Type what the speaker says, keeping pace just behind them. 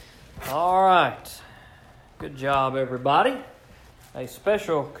All right. Good job, everybody. A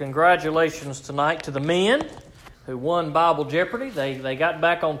special congratulations tonight to the men who won Bible Jeopardy. They got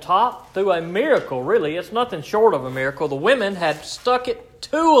back on top through a miracle, really. It's nothing short of a miracle. The women had stuck it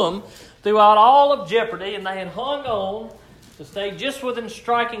to them throughout all of Jeopardy, and they had hung on to stay just within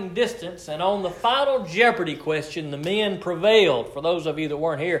striking distance. And on the final Jeopardy question, the men prevailed. For those of you that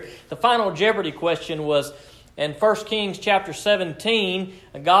weren't here, the final Jeopardy question was, in 1 Kings chapter 17,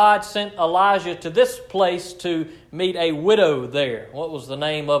 God sent Elijah to this place to meet a widow there. What was the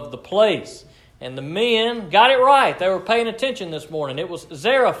name of the place? And the men got it right. They were paying attention this morning. It was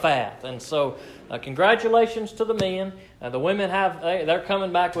Zarephath. And so congratulations to the men. The women they're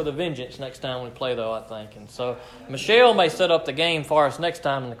coming back with a vengeance next time we play, though, I think. And so Michelle may set up the game for us next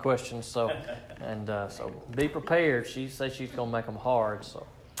time in the questions. So be prepared. She says she's going to make them hard. So.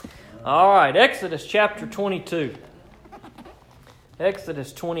 All right, Exodus chapter 22.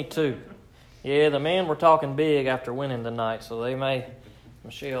 Exodus 22. Yeah, the men were talking big after winning tonight, so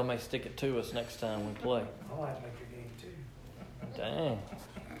Michelle may stick it to us next time we play. I'll have to make your game too. Dang.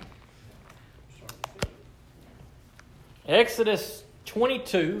 Exodus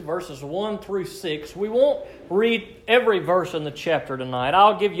 22, verses 1 through 6. We won't read every verse in the chapter tonight.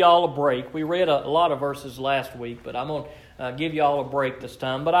 I'll give you all a break. We read a lot of verses last week, but I'm going to give you all a break this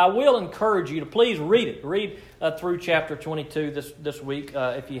time. But I will encourage you to please read it. Read through chapter 22 this week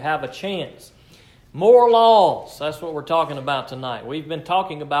if you have a chance. More laws. That's what we're talking about tonight. We've been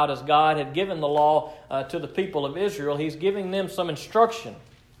talking about as God had given the law to the people of Israel. He's giving them some instruction.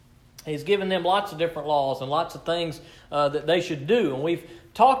 He's given them lots of different laws and lots of things that they should do. And we've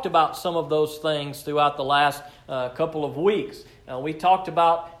talked about some of those things throughout the last couple of weeks. We talked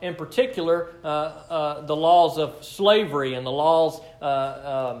about, in particular, the laws of slavery and the laws.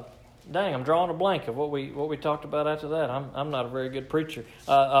 I'm drawing a blank of what we talked about after that. I'm not a very good preacher.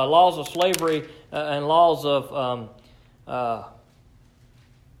 Laws of slavery and laws of.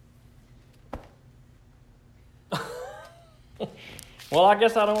 Well, I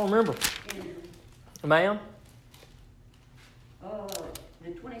guess I don't remember. Ma'am?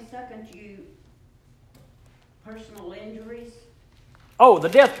 The 22nd, personal injuries. Oh, the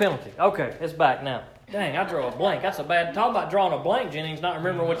death penalty. Okay, it's back now. Dang, I drew a blank. That's a bad... Talk about drawing a blank, Jennings, not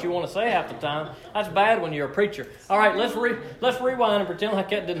remembering what you want to say half the time. That's bad when you're a preacher. All right, let's rewind and pretend like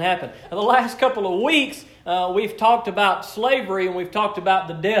that didn't happen. In the last couple of weeks, we've talked about slavery and we've talked about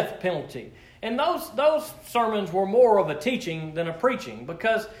the death penalty. And those sermons were more of a teaching than a preaching,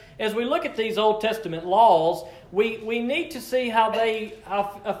 because as we look at these Old Testament laws, we need to see how they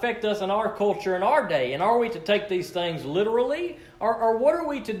affect us in our culture in our day. And are we to take these things literally? Or what are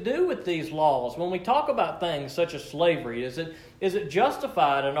we to do with these laws? When we talk about things such as slavery, is it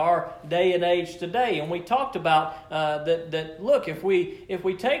justified in our day and age today? And we talked about that look, if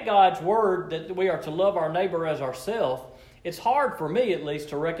we take God's word that we are to love our neighbor as ourselves, it's hard for me, at least,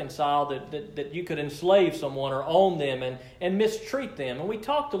 to reconcile that you could enslave someone or own them and mistreat them. And we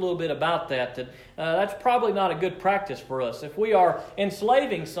talked a little bit about that's probably not a good practice for us. If we are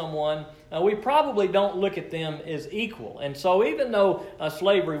enslaving someone, we probably don't look at them as equal. And so even though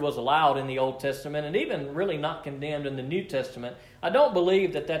slavery was allowed in the Old Testament and even really not condemned in the New Testament, I don't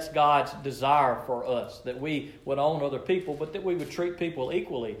believe that that's God's desire for us, that we would own other people, but that we would treat people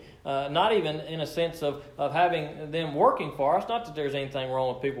equally. Not even in a sense of having them working for us. Not that there's anything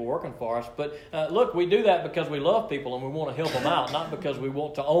wrong with people working for us, but look, we do that because we love people and we want to help them out, not because we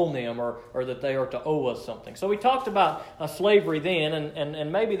want to own them or that they are to owe us something. So we talked about slavery then,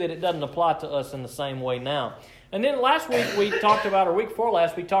 and maybe that it doesn't apply to us in the same way now. And then last week we talked about, or week before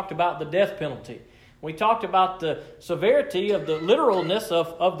last, we talked about the death penalty. We talked about the severity of the literalness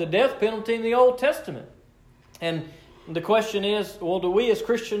of the death penalty in the Old Testament. And the question is, well, do we as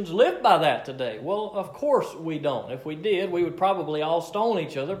Christians live by that today? Well, of course we don't. If we did, we would probably all stone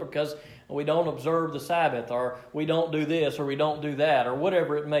each other because we don't observe the Sabbath, or we don't do this, or we don't do that, or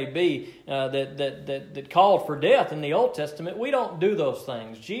whatever it may be that called for death in the Old Testament. We don't do those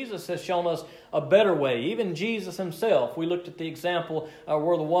things. Jesus has shown us a better way. Even Jesus himself, we looked at the example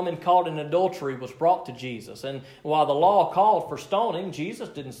where the woman caught in adultery was brought to Jesus. And while the law called for stoning, Jesus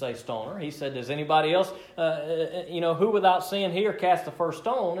didn't say stone her. He said, does anybody else, who without sin here cast the first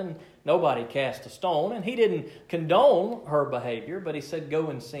stone? And nobody cast a stone. And he didn't condone her behavior, but he said, go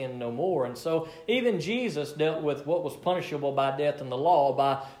and sin no more. And so even Jesus dealt with what was punishable by death in the law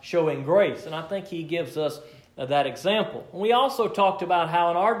by showing grace. And I think he gives us that example. We also talked about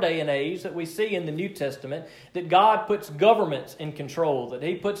how in our day and age that we see in the New Testament that God puts governments in control, that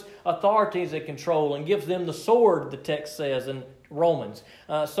he puts authorities in control and gives them the sword, the text says in Romans.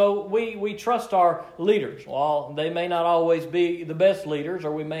 So we trust our leaders. While they may not always be the best leaders,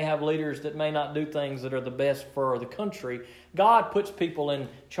 or we may have leaders that may not do things that are the best for the country, God puts people in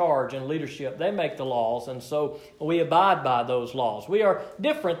charge and leadership. They make the laws, and so we abide by those laws. We are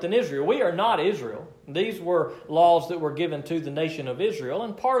different than Israel. We are not Israel. These were laws that were given to the nation of Israel,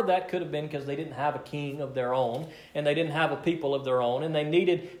 and part of that could have been because they didn't have a king of their own, and they didn't have a people of their own, and they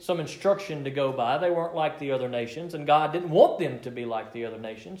needed some instruction to go by. They weren't like the other nations, and God didn't want them to be like the other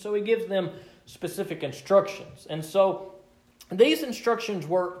nations, so He gives them specific instructions. And so these instructions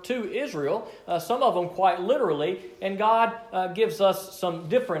were to Israel, some of them quite literally, and God gives us some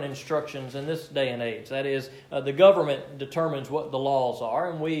different instructions in this day and age. That is, the government determines what the laws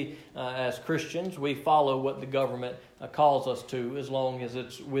are, and we, as Christians, we follow what the government calls us to as long as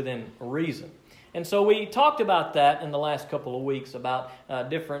it's within reason. And so we talked about that in the last couple of weeks, about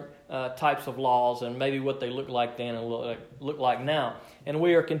different types of laws and maybe what they look like then and look like now. And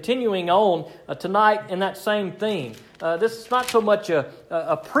we are continuing on tonight in that same theme. This is not so much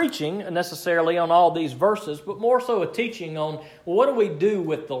a preaching necessarily on all these verses, but more so a teaching on what do we do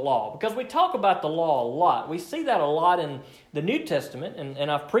with the law. Because we talk about the law a lot. We see that a lot in the New Testament, and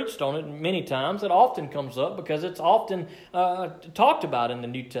I've preached on it many times. It often comes up because it's often talked about in the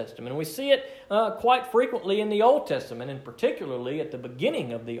New Testament. And we see it quite frequently in the Old Testament, and particularly at the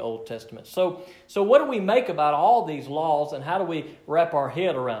beginning of the Old Testament. So what do we make about all these laws, and how do we wrap our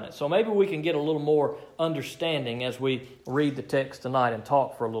head around it? So maybe we can get a little more understanding as we read the text tonight and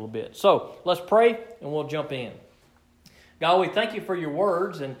talk for a little bit. So let's pray, and we'll jump in. God, we thank you for your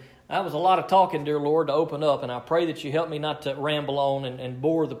words, and that was a lot of talking, dear Lord, to open up, and I pray that you help me not to ramble on and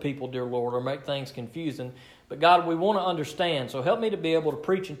bore the people, dear Lord, or make things confusing. But God, we want to understand, so help me to be able to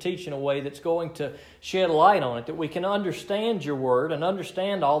preach and teach in a way that's going to shed light on it, that we can understand your word and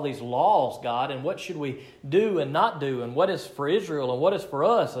understand all these laws, God, and what should we do and not do, and what is for Israel and what is for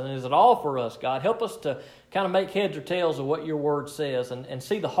us, and is it all for us, God? Help us to kind of make heads or tails of what your word says and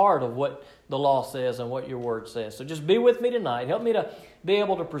see the heart of what the law says and what your word says. So just be with me tonight. Help me to be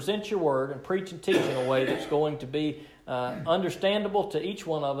able to present your word and preach and teach in a way that's going to be understandable to each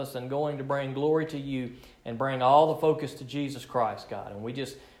one of us and going to bring glory to you and bring all the focus to Jesus Christ, God. And we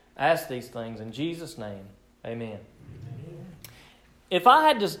just ask these things in Jesus' name. Amen. If I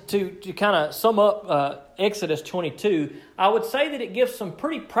had to kind of sum up Exodus 22, I would say that it gives some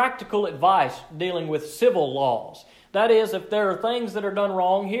pretty practical advice dealing with civil laws. That is, if there are things that are done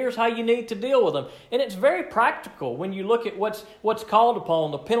wrong, here's how you need to deal with them. And it's very practical when you look at what's called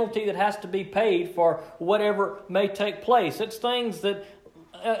upon, the penalty that has to be paid for whatever may take place. It's things that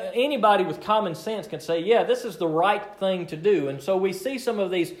anybody with common sense can say, yeah, this is the right thing to do. And so we see some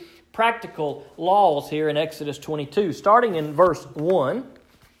of these practical laws here in Exodus 22. Starting in verse 1,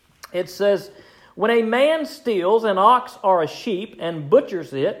 it says, "When a man steals an ox or a sheep and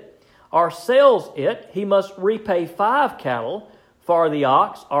butchers it, or sells it, he must repay 5 cattle for the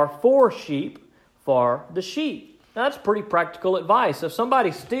ox or 4 sheep for the sheep." Now, that's pretty practical advice. If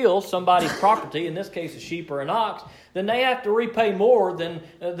somebody steals somebody's property, in this case a sheep or an ox, then they have to repay more than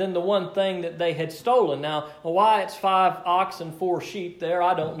the one thing that they had stolen. Now, why it's 5 ox and 4 sheep there,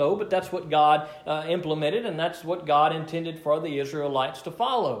 I don't know, but that's what God implemented, and that's what God intended for the Israelites to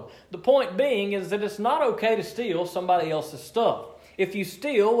follow. The point being is that it's not okay to steal somebody else's stuff. If you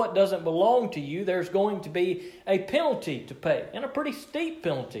steal what doesn't belong to you, there's going to be a penalty to pay, and a pretty steep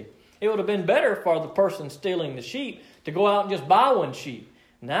penalty. It would have been better for the person stealing the sheep to go out and just buy 1 sheep.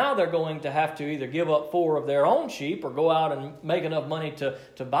 Now they're going to have to either give up 4 of their own sheep or go out and make enough money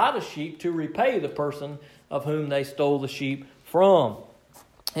to buy the sheep to repay the person of whom they stole the sheep from.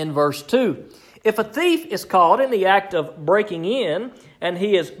 In verse 2, "If a thief is caught in the act of breaking in and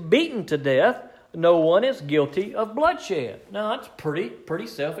he is beaten to death, no one is guilty of bloodshed." Now, that's pretty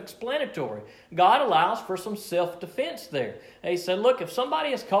self-explanatory. God allows for some self-defense there. He said, look, if somebody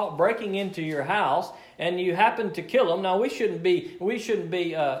is caught breaking into your house and you happen to kill them, now we shouldn't be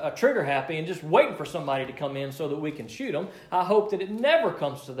trigger happy and just waiting for somebody to come in so that we can shoot them. I hope that it never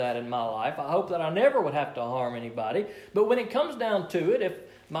comes to that in my life. I hope that I never would have to harm anybody. But when it comes down to it, if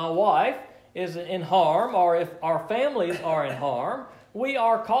my wife is in harm or if our families are in harm, we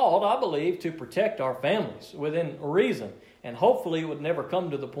are called, I believe, to protect our families within reason. And hopefully it would never come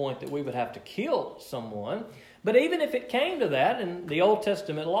to the point that we would have to kill someone. But even if it came to that, in the Old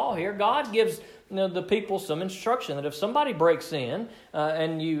Testament law here, God gives the people some instruction that if somebody breaks in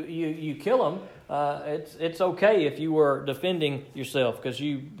and you kill them, it's okay if you were defending yourself because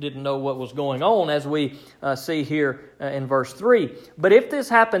you didn't know what was going on, as we see here in verse 3. "But if this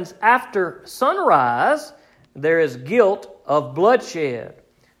happens after sunrise, there is guilt of bloodshed."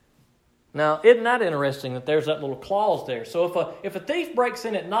 Now, isn't that interesting that there's that little clause there? So if a thief breaks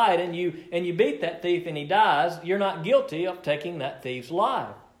in at night and you beat that thief and he dies, you're not guilty of taking that thief's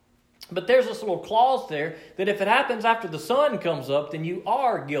life. But there's this little clause there that if it happens after the sun comes up, then you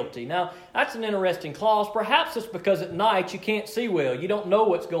are guilty. Now, that's an interesting clause. Perhaps it's because at night you can't see well. You don't know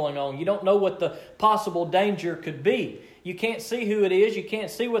what's going on. You don't know what the possible danger could be. You can't see who it is. You can't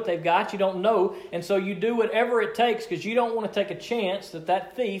see what they've got. You don't know. And so you do whatever it takes because you don't want to take a chance that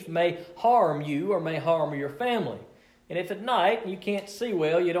that thief may harm you or may harm your family. And if at night you can't see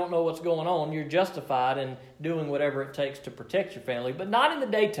well, you don't know what's going on, you're justified in doing whatever it takes to protect your family, but not in the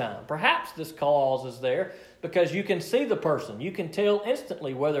daytime. Perhaps this clause is there because you can see the person. You can tell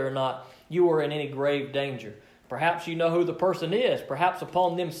instantly whether or not you are in any grave danger. Perhaps you know who the person is. Perhaps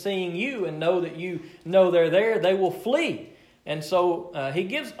upon them seeing you and know that you know they're there, they will flee. And so he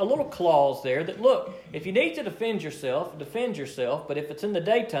gives a little clause there that, look, if you need to defend yourself, but if it's in the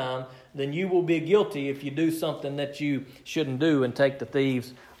daytime, then you will be guilty if you do something that you shouldn't do and take the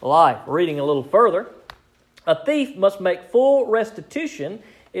thief's life. Reading a little further, a thief must make full restitution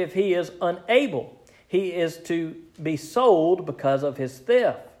if he is unable. He is to be sold because of his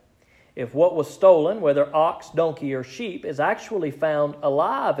theft. If what was stolen, whether ox, donkey, or sheep, is actually found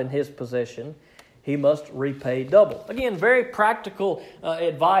alive in his possession, he must repay double. Again, very practical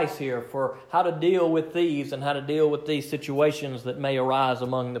advice here for how to deal with thieves and how to deal with these situations that may arise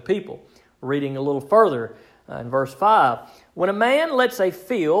among the people. Reading a little further in verse 5. When a man lets a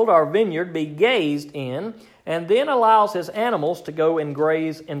field or vineyard be gazed in and then allows his animals to go and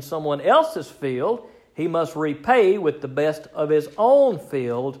graze in someone else's field, he must repay with the best of his own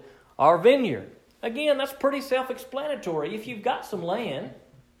field or vineyard. Again, that's pretty self-explanatory. If you've got some land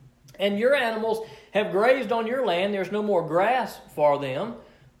and your animals have grazed on your land, there's no more grass for them,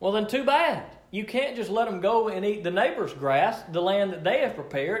 well then too bad. You can't just let them go and eat the neighbor's grass, the land that they have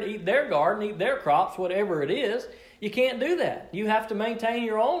prepared, eat their garden, eat their crops, whatever it is. You can't do that. You have to maintain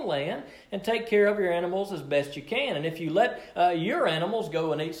your own land and take care of your animals as best you can. And if you let your animals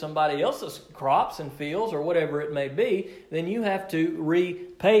go and eat somebody else's crops and fields or whatever it may be, then you have to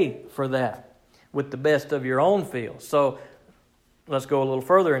repay for that with the best of your own fields. So let's go a little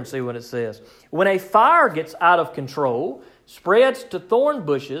further and see what it says. When a fire gets out of control, spreads to thorn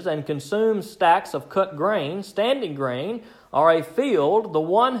bushes, and consumes stacks of cut grain, standing grain, or a field, the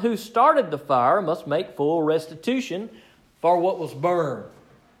one who started the fire must make full restitution for what was burned.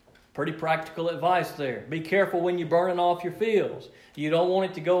 Pretty practical advice there. Be careful when you're burning off your fields. You don't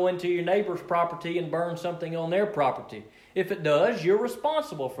want it to go into your neighbor's property and burn something on their property. If it does, you're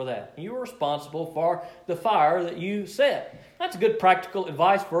responsible for that. You're responsible for the fire that you set. That's good practical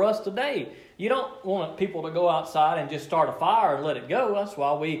advice for us today. You don't want people to go outside and just start a fire and let it go. That's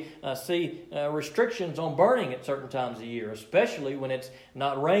why we see restrictions on burning at certain times of year, especially when it's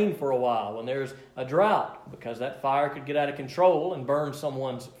not rained for a while, when there's a drought, because that fire could get out of control and burn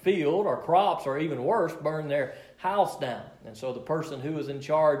someone's field or crops, or even worse, burn their house down. And so the person who is in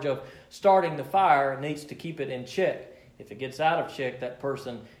charge of starting the fire needs to keep it in check. If it gets out of check, that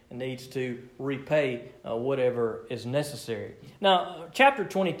person needs to repay whatever is necessary. Now, chapter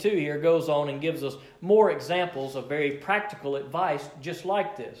 22 here goes on and gives us more examples of very practical advice just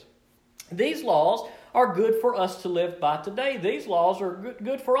like this. These laws are good for us to live by today. These laws are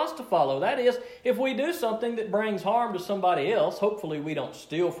good for us to follow. That is, if we do something that brings harm to somebody else, hopefully we don't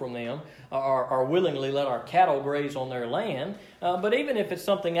steal from them or willingly let our cattle graze on their land. But even if it's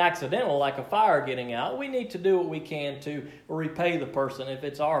something accidental, like a fire getting out, we need to do what we can to repay the person if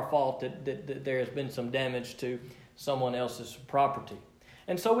it's our fault that there has been some damage to someone else's property.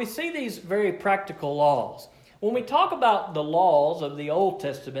 And so we see these very practical laws. When we talk about the laws of the Old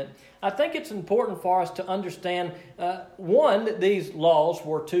Testament, I think it's important for us to understand, one, that these laws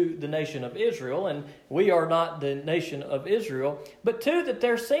were to the nation of Israel, and we are not the nation of Israel, but two, that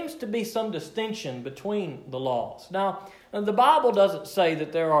there seems to be some distinction between the laws. Now, the Bible doesn't say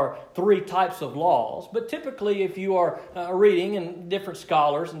that there are three types of laws, but typically if you are reading, and different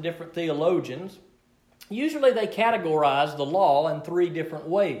scholars and different theologians, usually they categorize the law in three different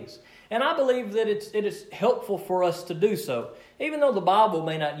ways. And I believe that it is helpful for us to do so. Even though the Bible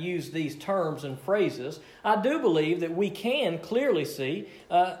may not use these terms and phrases, I do believe that we can clearly see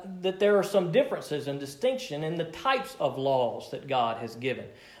that there are some differences and distinction in the types of laws that God has given.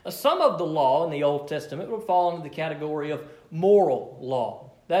 Some of the law in the Old Testament would fall into the category of moral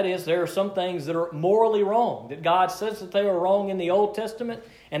law. That is, there are some things that are morally wrong, that God says that they are wrong in the Old Testament,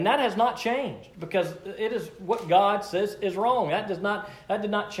 and that has not changed because it is what God says is wrong. That did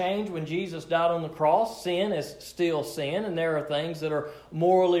not change when Jesus died on the cross. Sin is still sin, and there are things that are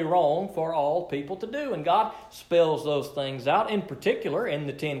morally wrong for all people to do, and God spells those things out. In particular, in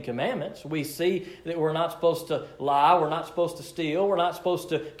the Ten Commandments, we see that we're not supposed to lie, we're not supposed to steal, we're not supposed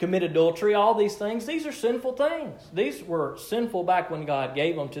to commit adultery. All these things, these are sinful things. These were sinful back when God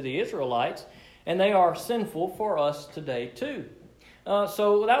gave them to the Israelites, and they are sinful for us today too.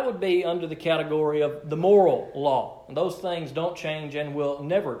 So that would be under the category of the moral law. And those things don't change and will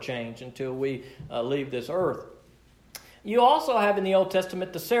never change until we leave this earth. You also have in the Old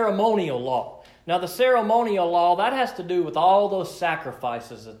Testament the ceremonial law. Now the ceremonial law, that has to do with all those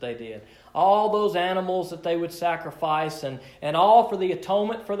sacrifices that they did. All those animals that they would sacrifice and all for the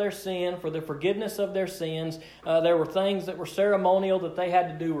atonement for their sin, for the forgiveness of their sins. There were things that were ceremonial that they had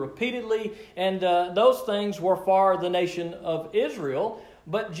to do repeatedly, and those things were for the nation of Israel.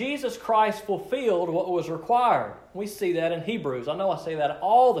 But Jesus Christ fulfilled what was required. We see that in Hebrews. I know I say that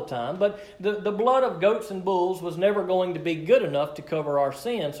all the time, but the blood of goats and bulls was never going to be good enough to cover our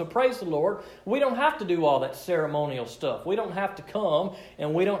sin. So praise the Lord, we don't have to do all that ceremonial stuff. We don't have to come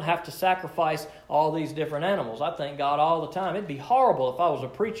and we don't have to sacrifice all these different animals. I thank God all the time. It'd be horrible if I was a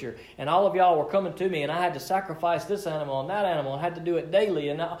preacher and all of y'all were coming to me and I had to sacrifice this animal and that animal and had to do it daily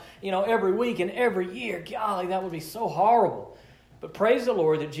and every week and every year. Golly, that would be so horrible. But praise the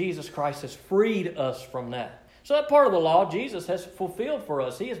Lord that Jesus Christ has freed us from that. So that part of the law Jesus has fulfilled for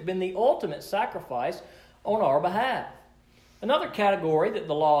us. He has been the ultimate sacrifice on our behalf. Another category that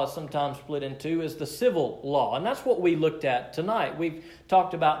the law is sometimes split into is the civil law. And that's what we looked at tonight. We've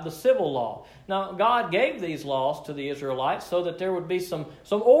talked about the civil law. Now, God gave these laws to the Israelites so that there would be some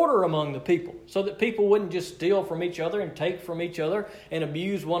order among the people. So that people wouldn't just steal from each other and take from each other and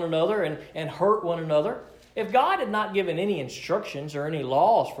abuse one another and hurt one another. If God had not given any instructions or any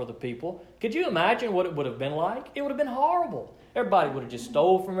laws for the people, could you imagine what it would have been like? It would have been horrible. Everybody would have just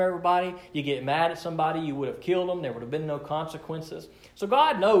stole from everybody. You get mad at somebody, you would have killed them. There would have been no consequences. So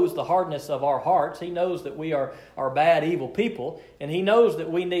God knows the hardness of our hearts. He knows that we are bad, evil people. And He knows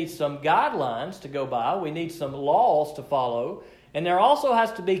that we need some guidelines to go by. We need some laws to follow. And there also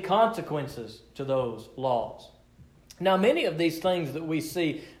has to be consequences to those laws. Now, many of these things that we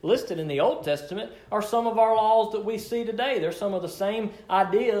see listed in the Old Testament are some of our laws that we see today. They're some of the same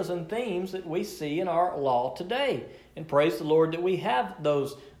ideas and themes that we see in our law today. And praise the Lord that we have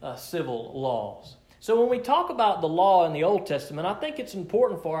those civil laws. So when we talk about the law in the Old Testament, I think it's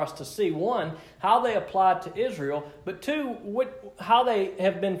important for us to see, one, how they applied to Israel, but two, how they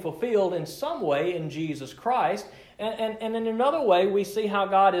have been fulfilled in some way in Jesus Christ. And in another way, we see how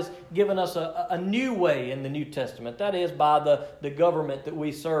God has given us a new way in the New Testament. That is by the government that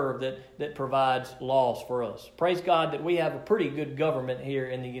we serve that provides laws for us. Praise God that we have a pretty good government here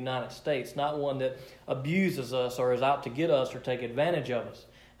in the United States, not one that abuses us or is out to get us or take advantage of us.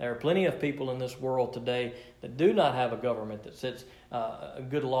 There are plenty of people in this world today that do not have a government that sets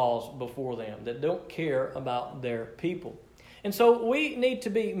good laws before them, that don't care about their people. And so we need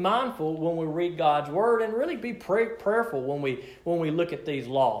to be mindful when we read God's Word and really be prayerful when we look at these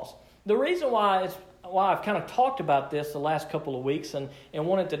laws. The reason why I've kind of talked about this the last couple of weeks and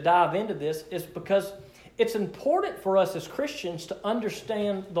wanted to dive into this is because it's important for us as Christians to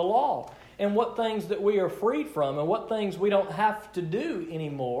understand the law and what things that we are freed from and what things we don't have to do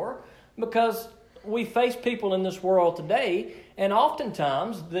anymore, because we face people in this world today, and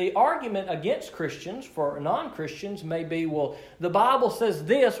oftentimes the argument against Christians for non-Christians may be, well, the Bible says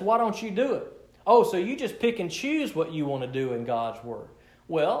this, why don't you do it? Oh, so you just pick and choose what you want to do in God's Word.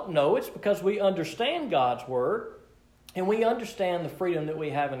 Well, no, it's because we understand God's Word, and we understand the freedom that we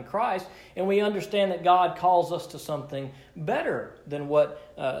have in Christ, and we understand that God calls us to something better than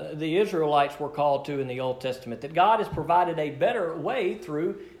what the Israelites were called to in the Old Testament, that God has provided a better way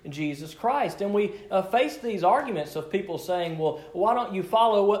through Jesus Christ. And we face these arguments of people saying, well, why don't you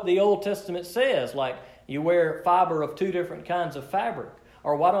follow what the Old Testament says? Like, you wear fiber of 2 different kinds of fabric.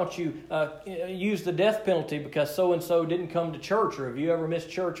 Or why don't you use the death penalty because so-and-so didn't come to church? Or have you ever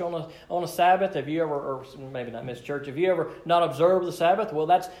missed church on a Sabbath? Have you ever, or maybe not missed church, have you ever not observed the Sabbath? Well,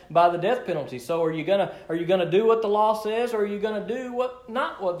 that's by the death penalty. So are you gonna do what the law says, or are you gonna do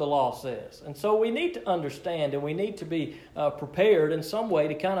not what the law says? And so we need to understand, and we need to be prepared in some way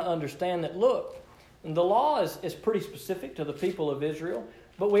to kind of understand that, look, the law is pretty specific to the people of Israel,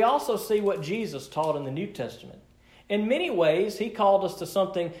 but we also see what Jesus taught in the New Testament. In many ways, He called us to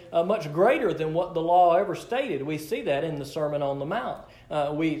something much greater than what the law ever stated. We see that in the Sermon on the Mount.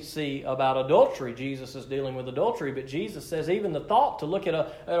 We see about adultery. Jesus is dealing with adultery, but Jesus says even the thought to look at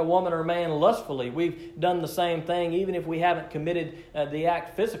a woman or man lustfully, we've done the same thing even if we haven't committed the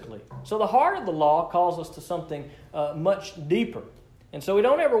act physically. So the heart of the law calls us to something much deeper. And so we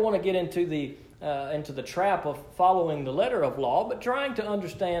don't ever want to get into the trap of following the letter of law, but trying to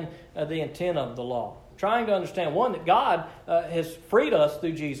understand the intent of the law. Trying to understand, one, that God has freed us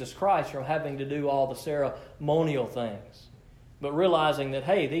through Jesus Christ from having to do all the ceremonial things. But realizing that,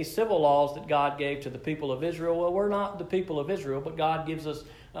 hey, these civil laws that God gave to the people of Israel, well, we're not the people of Israel, but God gives us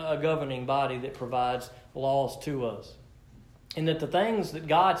a governing body that provides laws to us. And that the things that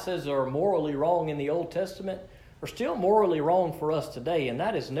God says are morally wrong in the Old Testament are still morally wrong for us today, and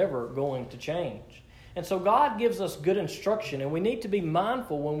that is never going to change. And so God gives us good instruction, and we need to be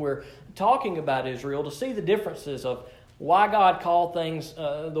mindful when we're talking about Israel to see the differences of why God called things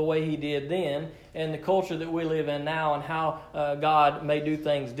the way He did then and the culture that we live in now, and how God may do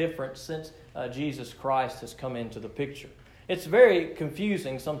things different since Jesus Christ has come into the picture. It's very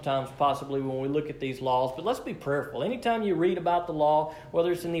confusing sometimes, possibly, when we look at these laws, but let's be prayerful. Anytime you read about the law,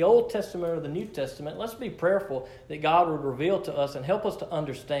 whether it's in the Old Testament or the New Testament, let's be prayerful that God would reveal to us and help us to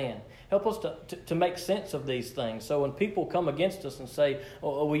understand. Help us to make sense of these things. So when people come against us and say,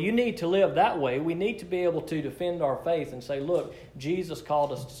 oh, well, you need to live that way, we need to be able to defend our faith and say, look, Jesus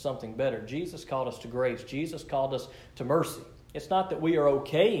called us to something better. Jesus called us to grace. Jesus called us to mercy. It's not that we are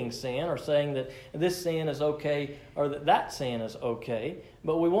okaying sin or saying that this sin is okay or that sin is okay,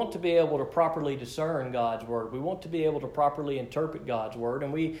 but we want to be able to properly discern God's Word. We want to be able to properly interpret God's Word,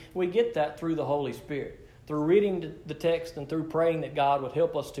 and we get that through the Holy Spirit, through reading the text and through praying that God would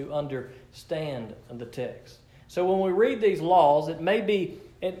help us to understand the text. So when we read these laws, it may be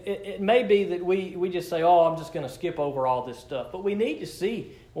that we just say, oh, I'm just going to skip over all this stuff, but we need to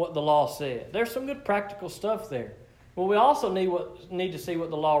see what the law said. There's some good practical stuff there. Well, we also need to see what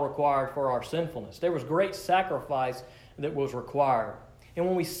the law required for our sinfulness. There was great sacrifice that was required. And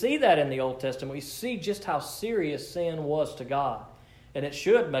when we see that in the Old Testament, we see just how serious sin was to God. And it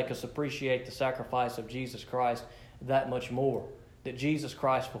should make us appreciate the sacrifice of Jesus Christ that much more. That Jesus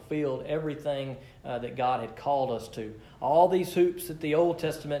Christ fulfilled everything that God had called us to. All these hoops that the Old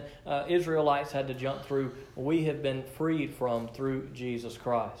Testament Israelites had to jump through, we have been freed from through Jesus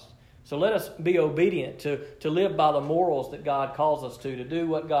Christ. So let us be obedient to live by the morals that God calls us to do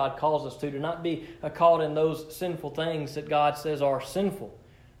what God calls us to not be caught in those sinful things that God says are sinful.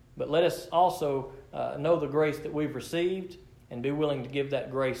 But let us also know the grace that we've received and be willing to give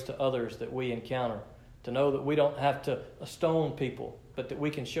that grace to others that we encounter. To know that we don't have to stone people, but that we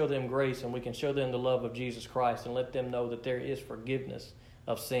can show them grace and we can show them the love of Jesus Christ and let them know that there is forgiveness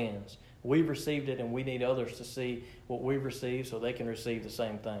of sins. We've received it, and we need others to see what we've received so they can receive the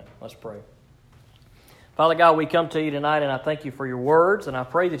same thing. Let's pray. Father God, we come to you tonight, and I thank you for your words, and I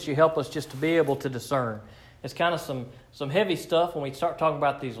pray that you help us just to be able to discern. It's kind of some heavy stuff when we start talking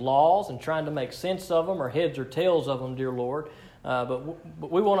about these laws and trying to make sense of them or heads or tails of them, dear Lord.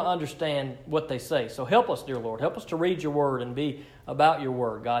 But we want to understand what they say. So help us, dear Lord. Help us to read your word and be about your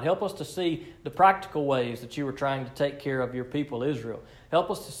word, God. Help us to see the practical ways that you were trying to take care of your people, Israel. Help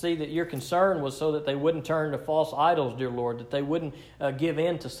us to see that your concern was so that they wouldn't turn to false idols, dear Lord, that they wouldn't give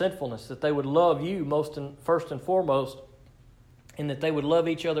in to sinfulness, that they would love you first and foremost, and that they would love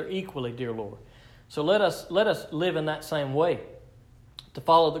each other equally, dear Lord. So let us live in that same way, to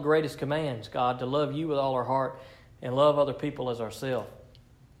follow the greatest commands, God, to love you with all our heart and love other people as ourselves.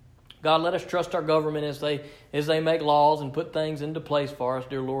 God, let us trust our government as they make laws and put things into place for us,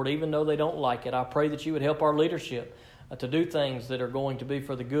 dear Lord, even though they don't like it. I pray that you would help our leadership to do things that are going to be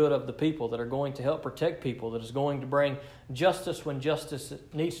for the good of the people, that are going to help protect people, that is going to bring justice when justice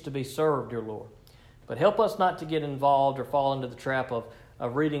needs to be served, dear Lord. But help us not to get involved or fall into the trap of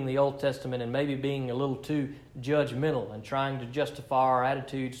reading the Old Testament and maybe being a little too judgmental and trying to justify our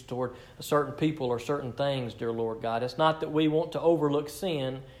attitudes toward certain people or certain things, dear Lord God. It's not that we want to overlook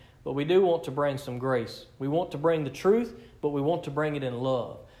sin, but we do want to bring some grace. We want to bring the truth, but we want to bring it in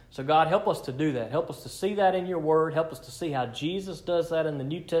love. So God, help us to do that. Help us to see that in your word. Help us to see how Jesus does that in the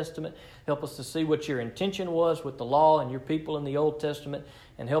New Testament. Help us to see what your intention was with the law and your people in the Old Testament.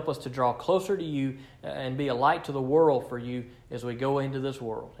 And help us to draw closer to you and be a light to the world for you as we go into this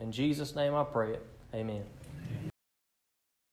world. In Jesus' name I pray it. Amen.